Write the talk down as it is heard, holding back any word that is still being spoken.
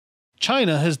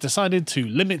China has decided to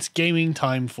limit gaming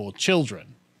time for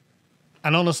children.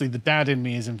 And honestly, the dad in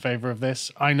me is in favor of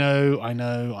this. I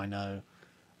know.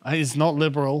 It's not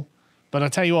liberal, but I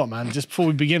tell you what, man, just before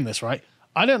we begin this, right?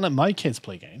 I don't let my kids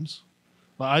play games.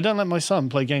 Like, I don't let my son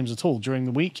play games at all during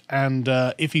the week. And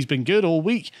if he's been good all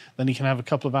week, then he can have a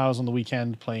couple of hours on the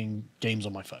weekend playing games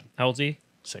on my phone. How old's he?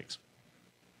 6.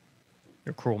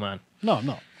 You're a cruel man. No, I'm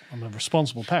not. I'm a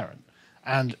responsible parent.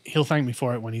 And he'll thank me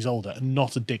for it when he's older and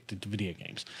not addicted to video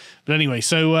games. But anyway,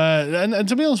 so, and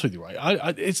to be honest with you, right,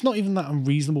 it's not even that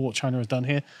unreasonable what China has done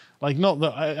here. Like, not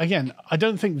that, again, I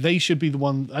don't think they should be the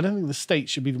one, I don't think the state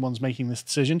should be the ones making this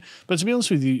decision. But to be honest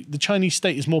with you, the Chinese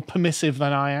state is more permissive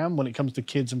than I am when it comes to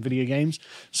kids and video games.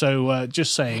 So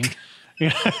just saying,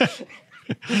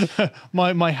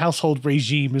 my household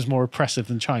regime is more oppressive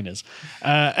than China's.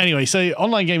 Anyway, so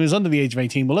online gamers under the age of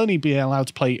 18 will only be allowed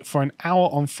to play for an hour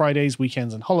on Fridays,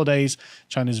 weekends, and holidays,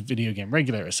 China's video game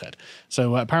regulator said.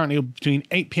 So apparently between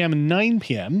 8 p.m. and 9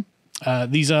 p.m.,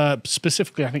 these are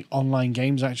specifically, I think, online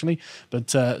games, actually. But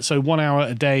so 1 hour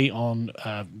a day on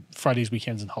Fridays,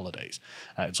 weekends, and holidays.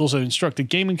 It's also instructed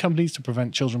gaming companies to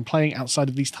prevent children playing outside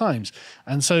of these times.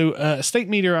 And so a state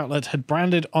media outlet had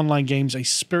branded online games a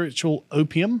spiritual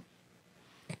opium.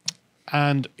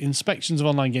 And inspections of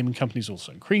online gaming companies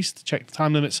also increased to check the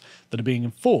time limits that are being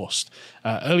enforced.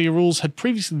 Earlier rules had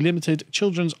previously limited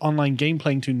children's online game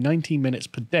playing to 90 minutes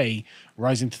per day,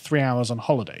 rising to 3 hours on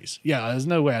holidays. Yeah, there's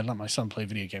no way I'd let my son play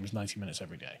video games 90 minutes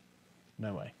every day.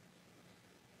 No way.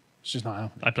 It's just not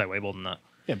happening. I play way more than that.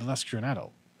 Yeah, but that's 'cause you're an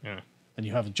adult. Yeah. And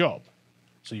you have a job.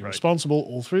 So you're Right. responsible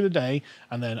all through the day,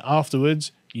 and then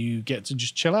afterwards you get to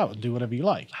just chill out and do whatever you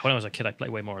like. When I was a kid, I played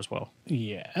way more as well.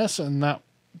 Yes, and that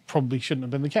probably shouldn't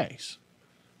have been the case.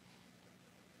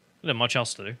 I didn't have much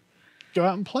else to do. Go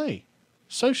out and play,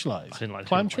 socialize, I didn't like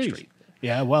climb the people on my trees. street.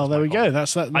 Yeah, well, there we go. problem.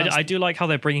 That's that. I do like how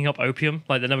they're bringing up opium.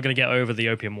 Like, they're never going to get over the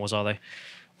opium wars, are they?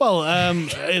 Well,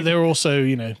 they're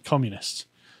also, communists.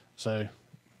 So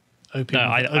opium,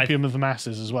 opium of the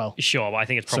masses as well. Sure, but I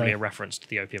think it's probably So- a reference to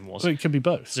the opium wars. So it could be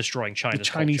both. Destroying China's The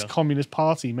Chinese culture. Communist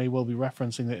Party may well be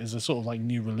referencing it as a sort of like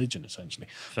new religion, essentially.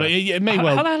 Fair. But it may How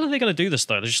well. the hell are they going to do this,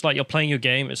 though? They're just like, you're playing your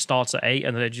game, it starts at 8,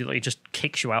 and then it just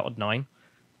kicks you out at 9.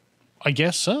 I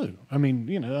guess so. I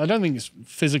mean, I don't think it's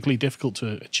physically difficult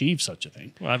to achieve such a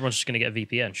thing. Well, everyone's just going to get a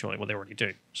VPN, surely. Well, they already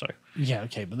do, so... Yeah,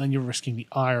 okay, but then you're risking the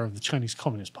ire of the Chinese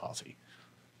Communist Party.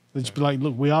 They'd just be like,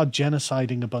 look, we are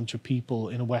genociding a bunch of people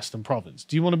in a Western province.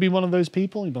 Do you want to be one of those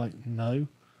people? You'd be like, no.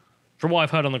 From what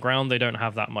I've heard on the ground, they don't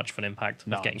have that much of an impact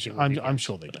No, with getting people. I'm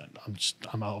sure they don't.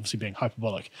 I'm obviously being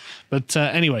hyperbolic. But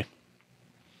anyway,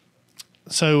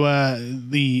 so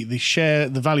the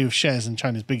value of shares in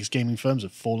China's biggest gaming firms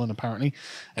have fallen apparently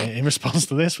in response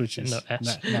to this, which is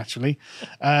naturally.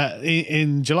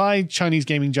 In July, Chinese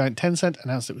gaming giant Tencent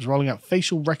announced it was rolling out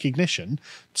facial recognition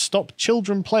to stop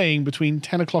children playing between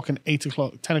 10 o'clock and 8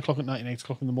 o'clock, 10 o'clock at night and 8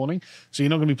 o'clock in the morning. So you're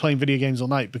not going to be playing video games all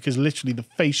night because literally the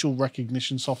facial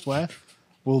recognition software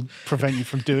will prevent you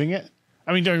from doing it.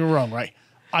 I mean, don't get me wrong, right?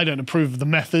 I don't approve of the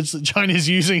methods that China's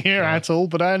using here at all,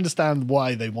 but I understand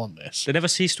why they want this. They never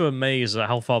cease to amaze at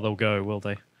how far they'll go, will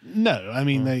they? No, I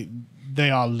mean, they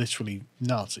are literally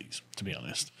Nazis, to be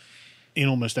honest, in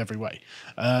almost every way.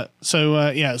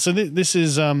 So this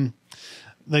is...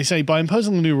 they say, by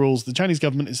imposing the new rules, the Chinese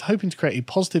government is hoping to create a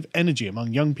positive energy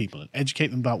among young people and educate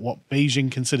them about what Beijing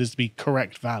considers to be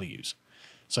correct values.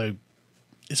 So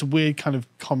it's a weird kind of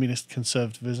communist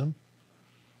conservatism.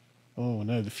 Oh,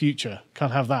 no, the future.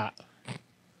 Can't have that.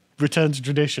 Return to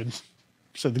tradition,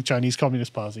 said the Chinese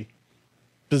Communist Party.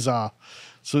 Bizarre.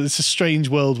 So it's a strange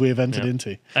world we have entered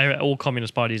into. All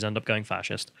communist parties end up going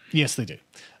fascist. Yes, they do.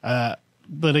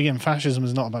 But again, fascism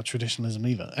is not about traditionalism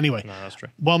either. Anyway, No, that's true.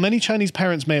 while many Chinese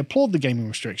parents may applaud the gaming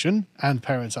restriction, and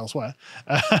parents elsewhere,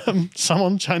 some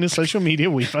on China's social media,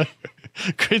 Weibo,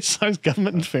 criticized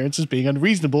government interference as being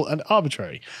unreasonable and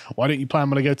arbitrary. Why don't you plan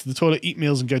when I go to the toilet, eat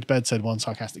meals, and go to bed, said one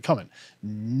sarcastic comment.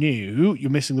 No, you're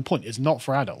missing the point. It's not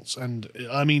for adults. And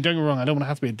I mean, don't get me wrong, I don't want to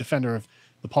have to be a defender of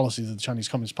the policies of the Chinese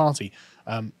Communist Party.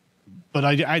 But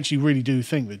I actually really do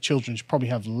think that children should probably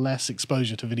have less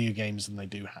exposure to video games than they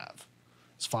do have.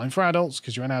 It's fine for adults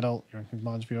because you're an adult, you're in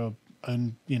command of your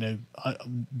own,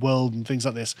 world and things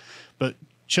like this. But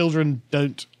children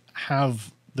don't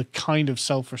have the kind of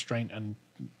self-restraint and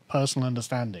personal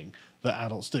understanding that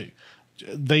adults do.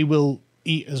 They will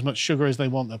eat as much sugar as they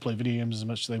want. They'll play video games as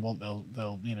much as they want.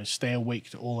 They'll stay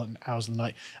awake to all hours of the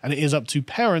night. And it is up to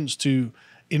parents to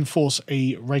enforce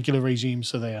a regular regime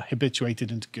so they are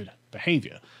habituated into good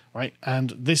behavior, right?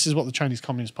 And this is what the Chinese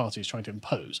Communist Party is trying to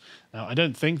impose. Now, I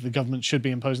don't think the government should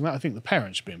be imposing that. I think the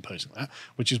parents should be imposing that,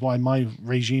 which is why my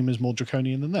regime is more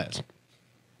draconian than theirs.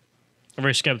 I'm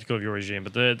very skeptical of your regime,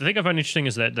 but the thing I find interesting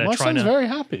is that they're My trying son's to... very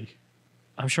happy.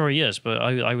 I'm sure he is, but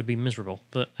I would be miserable.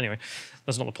 But anyway,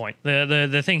 that's not the point.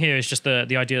 The thing here is just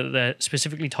the idea that they're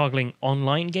specifically targeting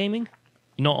online gaming,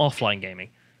 not offline gaming.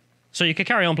 So you could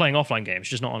carry on playing offline games,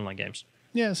 just not online games.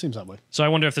 Yeah, it seems that way. So I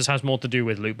wonder if this has more to do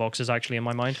with loot boxes, actually, in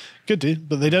my mind. Could do,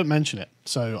 but they don't mention it,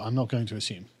 so I'm not going to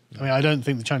assume. I mean, I don't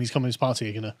think the Chinese Communist Party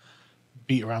are going to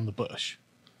beat around the bush.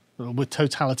 We're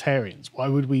totalitarians. Why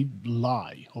would we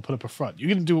lie or put up a front? You're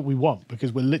going to do what we want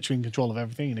because we're literally in control of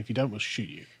everything, and if you don't, we'll shoot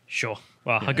you. Sure.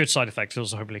 Well, a good side effect is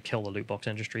also hopefully kill the loot box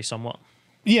industry somewhat.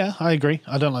 Yeah, I agree.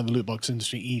 I don't like the loot box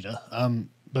industry either.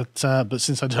 But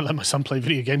since I don't let my son play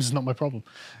video games, it's not my problem.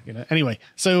 Anyway,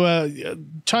 so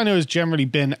China has generally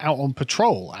been out on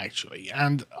patrol, actually,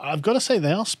 and I've got to say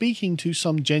they are speaking to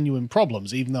some genuine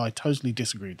problems, even though I totally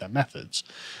disagree with their methods.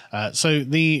 So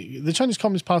the Chinese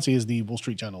Communist Party, as the Wall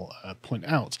Street Journal point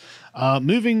out,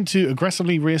 moving to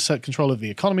aggressively reassert control of the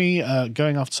economy,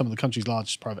 going after some of the country's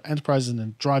largest private enterprises, and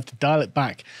then drive to dial it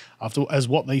back as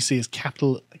what they see as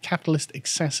capitalist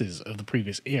excesses of the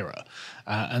previous era.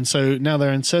 And so now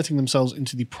they're inserting themselves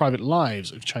into the private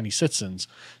lives of Chinese citizens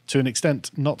to an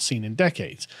extent not seen in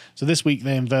decades. So this week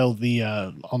they unveiled the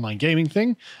online gaming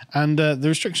thing, and the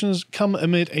restrictions come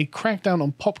amid a crackdown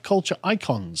on pop culture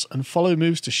icons and follow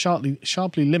moves to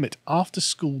sharply limit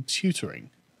after-school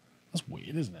tutoring. That's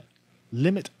weird, isn't it?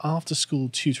 Limit after-school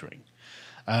tutoring.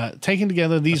 Taken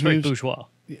together, these moves... Very bourgeois.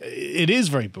 It is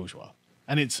very bourgeois.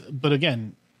 But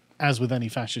again, as with any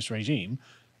fascist regime,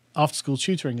 after-school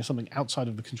tutoring is something outside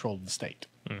of the control of the state.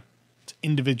 It's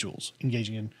individuals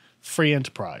engaging in free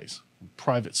enterprise,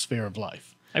 private sphere of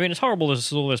life. I mean, it's horrible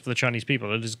as all this for the Chinese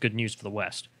people. It is good news for the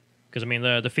West. Because, I mean,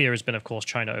 the fear has been, of course,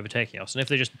 China overtaking us. And if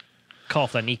they just cut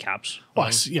off their kneecaps... Well,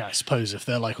 I suppose if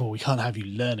they're like, we can't have you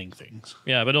learning things.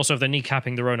 Yeah, but also if they're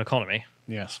kneecapping their own economy.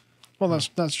 Yes. Well,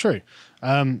 that's true.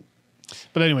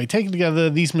 But anyway, taken together,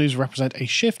 these moves represent a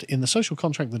shift in the social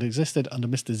contract that existed under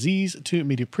Mr. Xi's two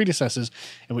immediate predecessors,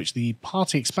 in which the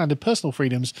party expanded personal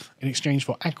freedoms in exchange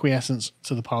for acquiescence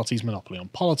to the party's monopoly on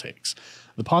politics.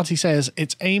 The party says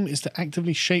its aim is to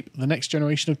actively shape the next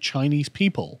generation of Chinese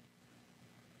people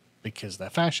because they're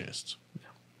fascists.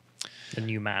 The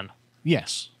new man.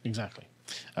 Yes, exactly.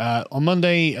 On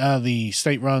Monday, the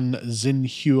state-run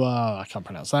Xinhua, I can't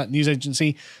pronounce that, news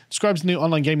agency describes the new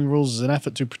online gaming rules as an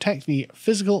effort to protect the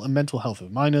physical and mental health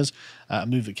of minors, a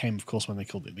move that came, of course, when they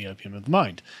called it the opium of the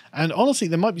mind. And honestly,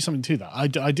 there might be something to that.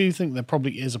 I do think there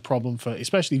probably is a problem for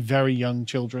especially very young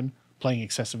children playing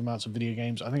excessive amounts of video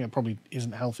games. I think it probably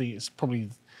isn't healthy. It's probably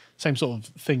the same sort of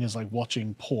thing as like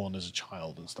watching porn as a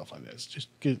child and stuff like this. Just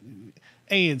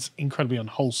A, it's incredibly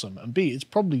unwholesome, and B, it's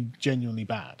probably genuinely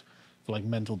bad for like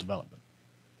mental development.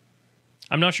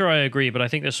 I'm not sure I agree, but I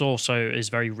think this also is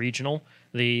very regional.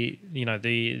 The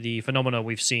phenomena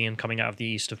we've seen coming out of the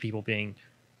East of people being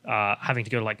having to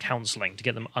go to like counseling to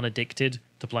get them unaddicted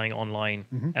to playing online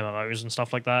MMOs and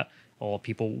stuff like that, or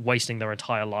people wasting their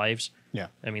entire lives. Yeah,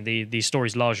 I mean these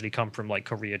stories largely come from like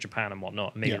Korea, Japan, and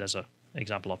whatnot. Maybe there's an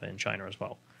example of it in China as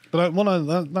well. But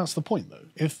that's the point though.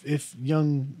 If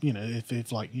young, if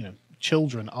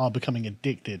children are becoming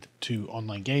addicted to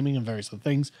online gaming and various other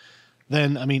things,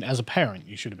 then, I mean, as a parent,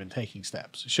 you should have been taking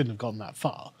steps. It shouldn't have gotten that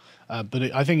far.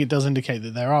 I think it does indicate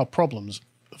that there are problems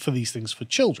for these things for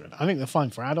children. I think they're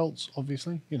fine for adults,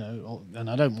 obviously, and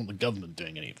I don't want the government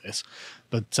doing any of this.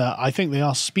 But I think they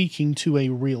are speaking to a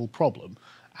real problem.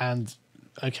 And,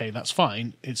 okay, that's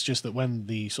fine. It's just that when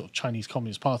the sort of Chinese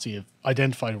Communist Party have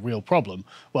identified a real problem,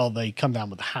 well, they come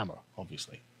down with a hammer,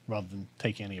 obviously, rather than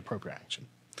taking any appropriate action.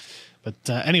 But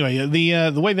anyway,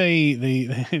 the way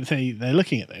they're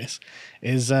looking at this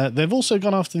is they've also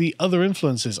gone after the other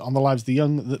influences on the lives of the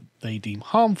young that they deem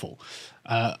harmful.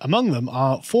 Among them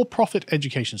are for-profit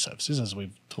education services, as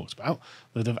we've talked about,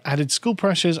 that have added school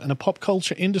pressures and a pop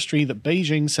culture industry that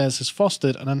Beijing says has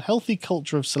fostered an unhealthy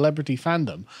culture of celebrity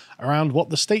fandom around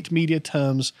what the state media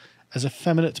terms as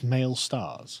effeminate male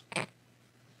stars.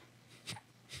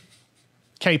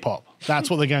 K-pop, that's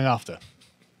what they're going after.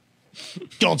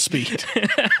 Godspeed.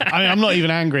 I mean, I'm not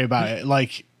even angry about it.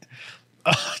 Like,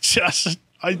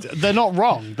 they're not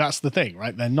wrong. That's the thing,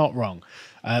 right? They're not wrong.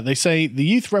 They say the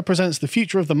youth represents the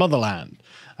future of the motherland,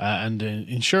 and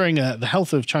ensuring the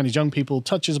health of Chinese young people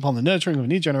touches upon the nurturing of a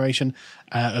new generation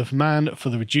of man for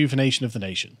the rejuvenation of the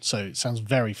nation. So it sounds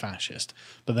very fascist,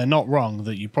 but they're not wrong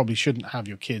that you probably shouldn't have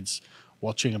your kids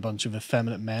watching a bunch of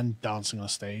effeminate men dancing on a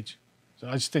stage.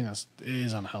 I just think it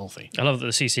is unhealthy. I love that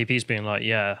the CCP's being like,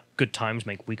 yeah, good times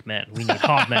make weak men. We need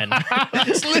hard men.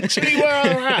 It's literally where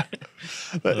I'm at.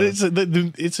 But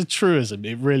it's a truism.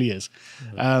 It really is.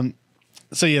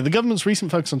 So yeah, the government's recent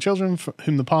focus on children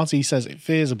whom the party says it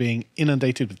fears are being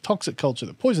inundated with toxic culture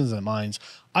that poisons their minds,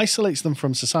 isolates them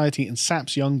from society, and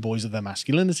saps young boys of their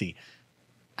masculinity.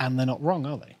 And they're not wrong,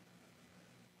 are they?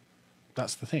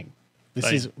 That's the thing.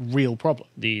 This is a real problem.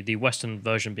 The Western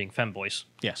version being femboys.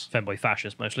 Yes. Femboy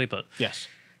fascists mostly, but Yes.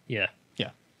 yeah.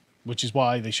 Yeah. Which is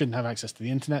why they shouldn't have access to the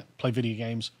internet, play video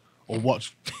games, or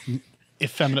watch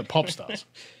effeminate pop stars.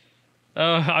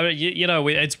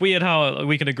 It's weird how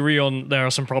we can agree on there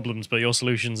are some problems, but your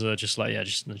solutions are just like,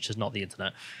 just not the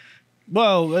internet.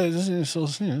 Well,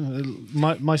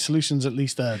 my solution's at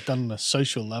least done on a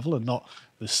social level and not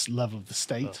this level of the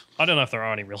state. I don't know if there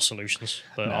are any real solutions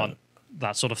that aren't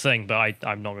that sort of thing, but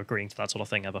I'm not agreeing to that sort of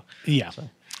thing ever. Yeah.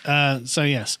 So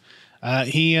yes.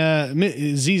 Xi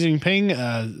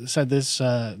Jinping said this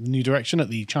new direction at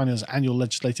the China's annual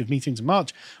legislative meetings in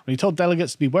March when he told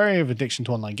delegates to be wary of addiction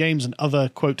to online games and other,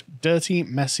 quote, dirty,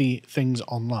 messy things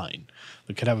online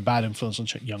that could have a bad influence on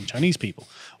young Chinese people.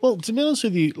 Well, to be honest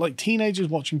with you, like teenagers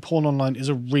watching porn online is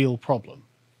a real problem.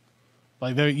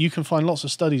 Like you can find lots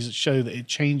of studies that show that it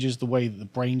changes the way that the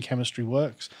brain chemistry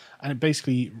works, and it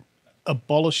basically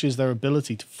abolishes their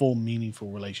ability to form meaningful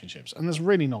relationships, and that's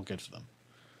really not good for them.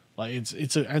 Like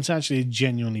it's actually a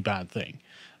genuinely bad thing,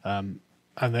 and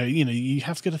you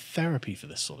have to go to therapy for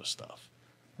this sort of stuff,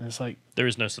 and it's like there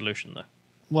is no solution though.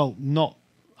 Well, not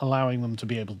allowing them to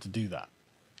be able to do that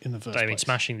in the first place. I mean,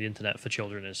 smashing the internet for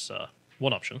children is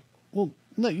one option. Well,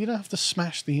 no, you don't have to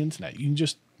smash the internet. You can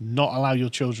just not allow your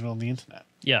children on the internet.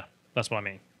 Yeah, that's what I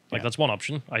mean. Like that's one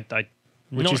option.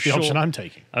 Which is the option I'm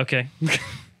taking. Okay.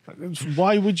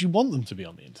 Why would you want them to be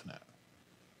on the internet?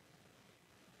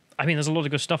 I mean, there's a lot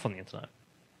of good stuff on the internet.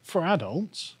 For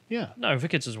adults, yeah. No, for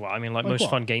kids as well. I mean, like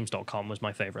mostfungames.com was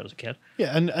my favorite as a kid.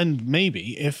 Yeah, and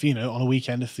maybe if, on a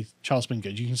weekend, if the child's been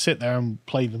good, you can sit there and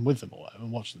play them with them or whatever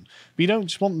and watch them. But you don't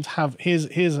just want them to have,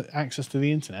 here's access to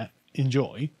the internet,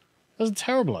 enjoy. That's a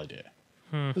terrible idea.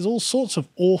 There's all sorts of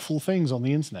awful things on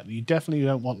the internet that you definitely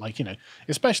don't want,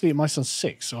 especially my son's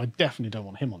 6, so I definitely don't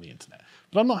want him on the internet.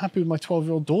 But I'm not happy with my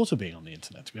 12-year-old daughter being on the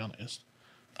internet, to be honest.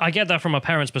 I get that from a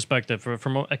parent's perspective,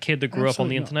 from a kid that grew up on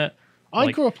the internet.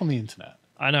 I grew up on the internet.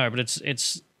 I know, but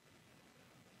it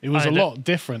was a lot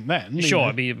different then.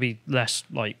 Sure, it'd be less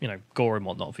gore and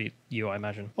whatnot for you, I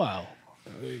imagine. Well,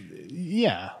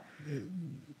 yeah.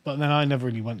 But then I never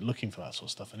really went looking for that sort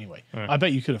of stuff anyway. Right. I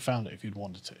bet you could have found it if you'd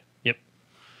wanted to. Yep.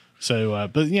 So,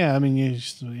 but yeah, I mean, I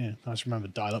just remember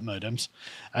dial-up modems.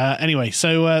 Anyway,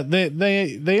 so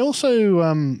they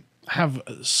also have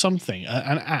something,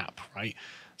 an app, right?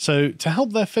 So to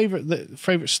help their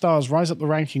favorite stars rise up the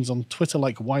rankings on Twitter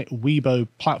like Weibo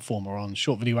platform or on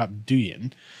short video app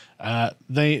Douyin,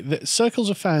 the circles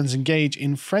of fans engage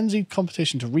in frenzied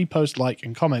competition to repost, like,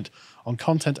 and comment on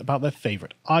content about their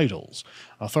favorite idols.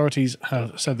 Authorities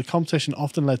have said the competition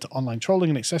often led to online trolling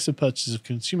and excessive purchases of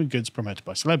consumer goods promoted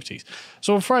by celebrities.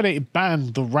 So on Friday, it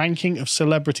banned the ranking of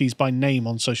celebrities by name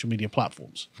on social media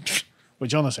platforms.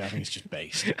 Which honestly, I think is just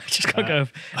based. I just gotta go.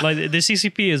 Like the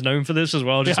CCP is known for this as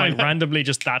well. Just randomly,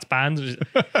 that's banned.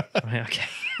 Right, okay.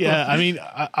 Yeah, I mean,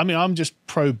 I'm just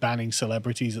pro banning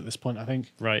celebrities at this point. I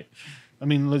think. Right. I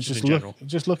mean, let's just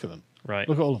look at them. Right.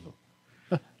 Look at all of them.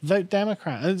 Vote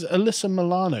Democrat. Alyssa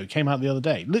Milano came out the other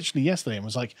day, literally yesterday, and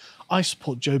was like, "I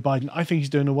support Joe Biden. I think he's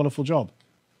doing a wonderful job."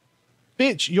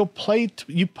 Bitch,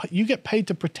 you get paid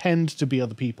to pretend to be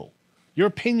other people. Your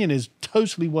opinion is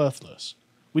totally worthless.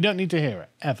 We don't need to hear it,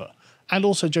 ever. And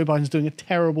also, Joe Biden's doing a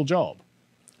terrible job.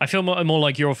 I feel more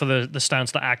like you're for the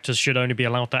stance that actors should only be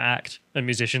allowed to act and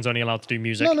musicians only allowed to do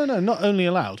music. No, not only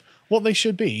allowed. What they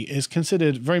should be is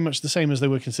considered very much the same as they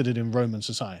were considered in Roman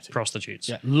society. Prostitutes.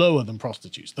 Yeah, lower than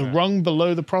prostitutes. The rung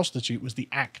below the prostitute was the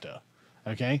actor,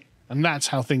 okay? And that's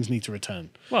how things need to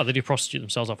return. Well, they do prostitute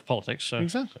themselves after politics. So.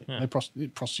 Exactly. Yeah. They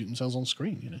prostitute themselves on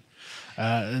screen,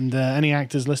 And any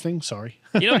actors listening, sorry.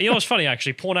 You know what's funny,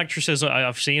 actually? Porn actresses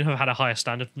I've seen have had a higher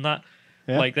standard than that.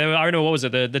 Yeah. Like, I don't know, what was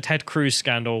it? The Ted Cruz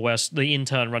scandal where the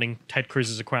intern running Ted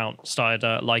Cruz's account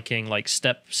started liking, like,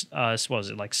 step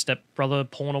brother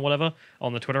porn or whatever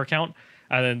on the Twitter account.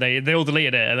 And then they all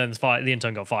deleted it, and then the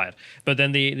intern got fired. But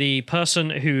then the person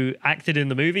who acted in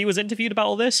the movie was interviewed about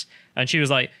all this, and she was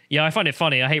like, "Yeah, I find it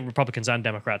funny. I hate Republicans and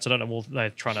Democrats. I don't know why they're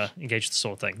trying to engage this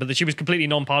sort of thing." But she was completely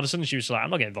non-partisan. She was like, "I'm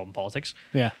not getting involved in politics.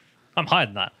 Yeah, I'm higher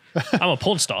than that. I'm a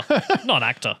porn star, not an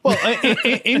actor." Well,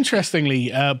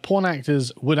 interestingly, porn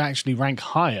actors would actually rank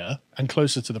higher and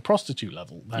closer to the prostitute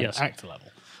level than actor level.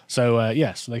 So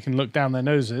yes, they can look down their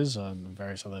noses and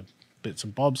various other bits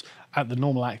and bobs at the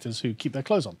normal actors who keep their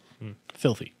clothes on.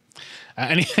 Filthy.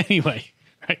 Anyway.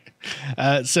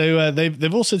 Right. So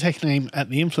they've also taken aim at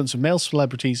the influence of male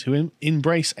celebrities who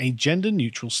embrace a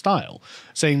gender-neutral style,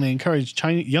 saying they encourage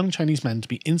young Chinese men to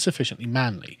be insufficiently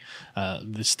manly.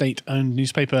 The state-owned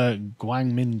newspaper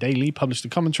Guangmin Daily published a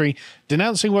commentary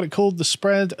denouncing what it called the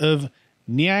spread of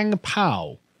Niang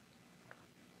Pao,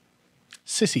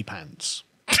 sissy pants,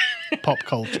 pop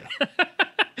culture.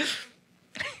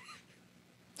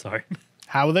 Sorry.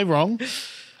 How are they wrong?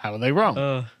 How are they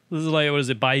wrong? This is like, what is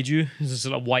it, Baiju? This is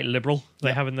a white liberal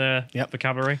they have in their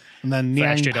vocabulary. And then for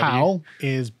Niang SJW. Pao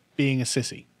is being a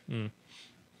sissy.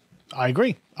 I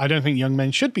agree. I don't think young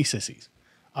men should be sissies.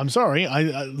 I'm sorry.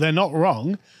 They're not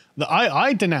wrong.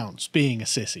 I denounce being a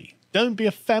sissy. Don't be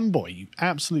a femboy. You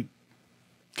absolute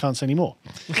can't say any more.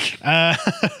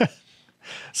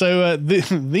 So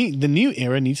the new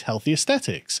era needs healthy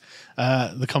aesthetics,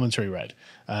 the commentary read.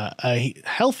 A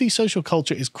healthy social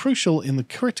culture is crucial in the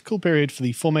critical period for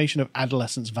the formation of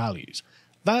adolescence values.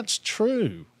 That's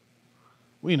true.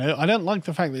 You know, I don't like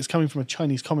the fact that it's coming from a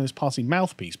Chinese Communist Party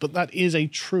mouthpiece, but that is a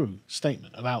true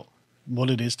statement about what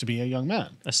it is to be a young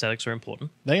man. Aesthetics are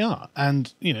important. They are.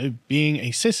 And, you know, being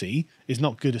a sissy is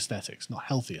not good aesthetics, not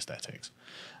healthy aesthetics.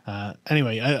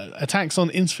 Anyway, attacks on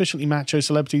insufficiently macho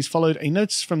celebrities followed a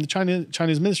notice from the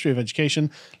China's Ministry of Education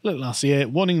late last year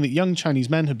warning that young Chinese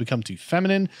men had become too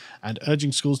feminine and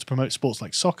urging schools to promote sports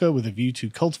like soccer with a view to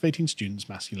cultivating students'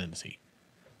 masculinity.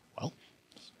 Well,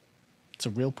 it's a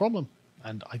real problem,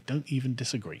 and I don't even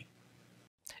disagree.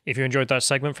 If you enjoyed that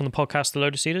segment from the podcast The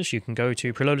Lotus Eaters, you can go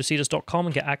to prelotuseaters.com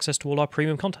and get access to all our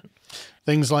premium content.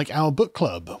 Things like our book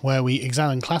club, where we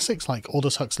examine classics like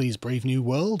Aldous Huxley's Brave New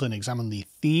World and examine the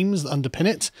themes that underpin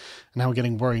it, and how we're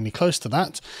getting worryingly close to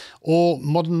that, or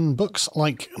modern books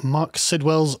like Mark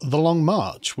Sidwell's The Long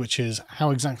March, which is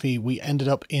how exactly we ended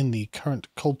up in the current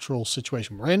cultural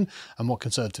situation we're in and what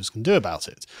conservatives can do about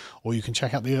it. Or you can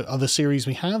check out the other series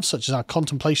we have, such as our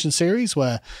Contemplation series,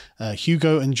 where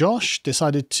Hugo and Josh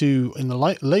decided to, in the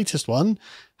latest one,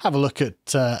 have a look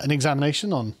at an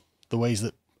examination on the ways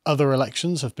that other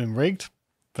elections have been rigged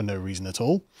for no reason at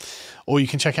all. Or you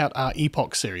can check out our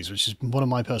Epoch series, which is one of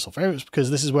my personal favorites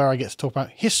because this is where I get to talk about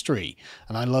history.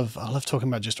 And I love talking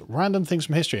about just random things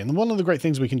from history. And one of the great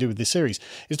things we can do with this series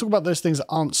is talk about those things that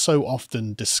aren't so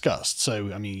often discussed.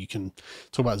 So, I mean, you can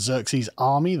talk about Xerxes'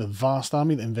 army, the vast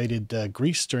army that invaded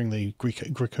Greece during the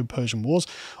Greco-Persian Wars.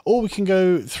 Or we can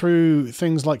go through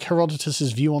things like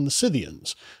Herodotus' view on the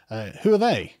Scythians. Who are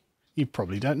they? You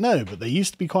probably don't know, but they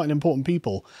used to be quite an important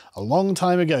people a long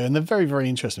time ago, and they're very, very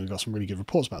interesting. We've got some really good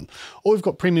reports about them. Or we've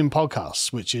got premium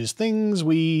podcasts, which is things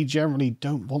we generally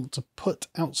don't want to put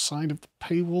outside of the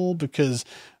paywall because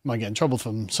we might get in trouble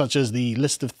from, such as the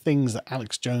list of things that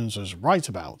Alex Jones was right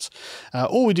about.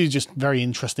 Or we do just very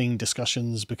interesting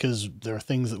discussions because there are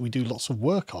things that we do lots of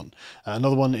work on.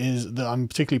 Another one is that I'm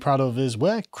particularly proud of is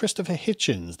where Christopher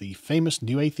Hitchens, the famous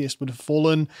new atheist, would have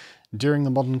fallen during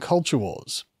the modern culture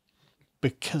wars,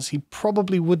 because he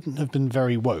probably wouldn't have been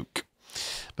very woke.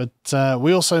 But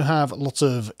we also have lots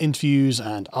of interviews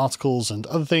and articles and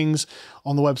other things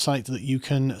on the website that you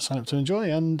can sign up to enjoy,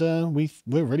 and we're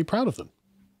really proud of them.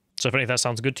 So if any of that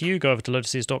sounds good to you, go over to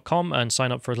lotuseaters.com and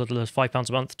sign up for as little as £5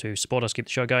 a month to support us, keep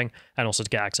the show going, and also to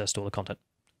get access to all the content.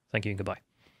 Thank you and goodbye.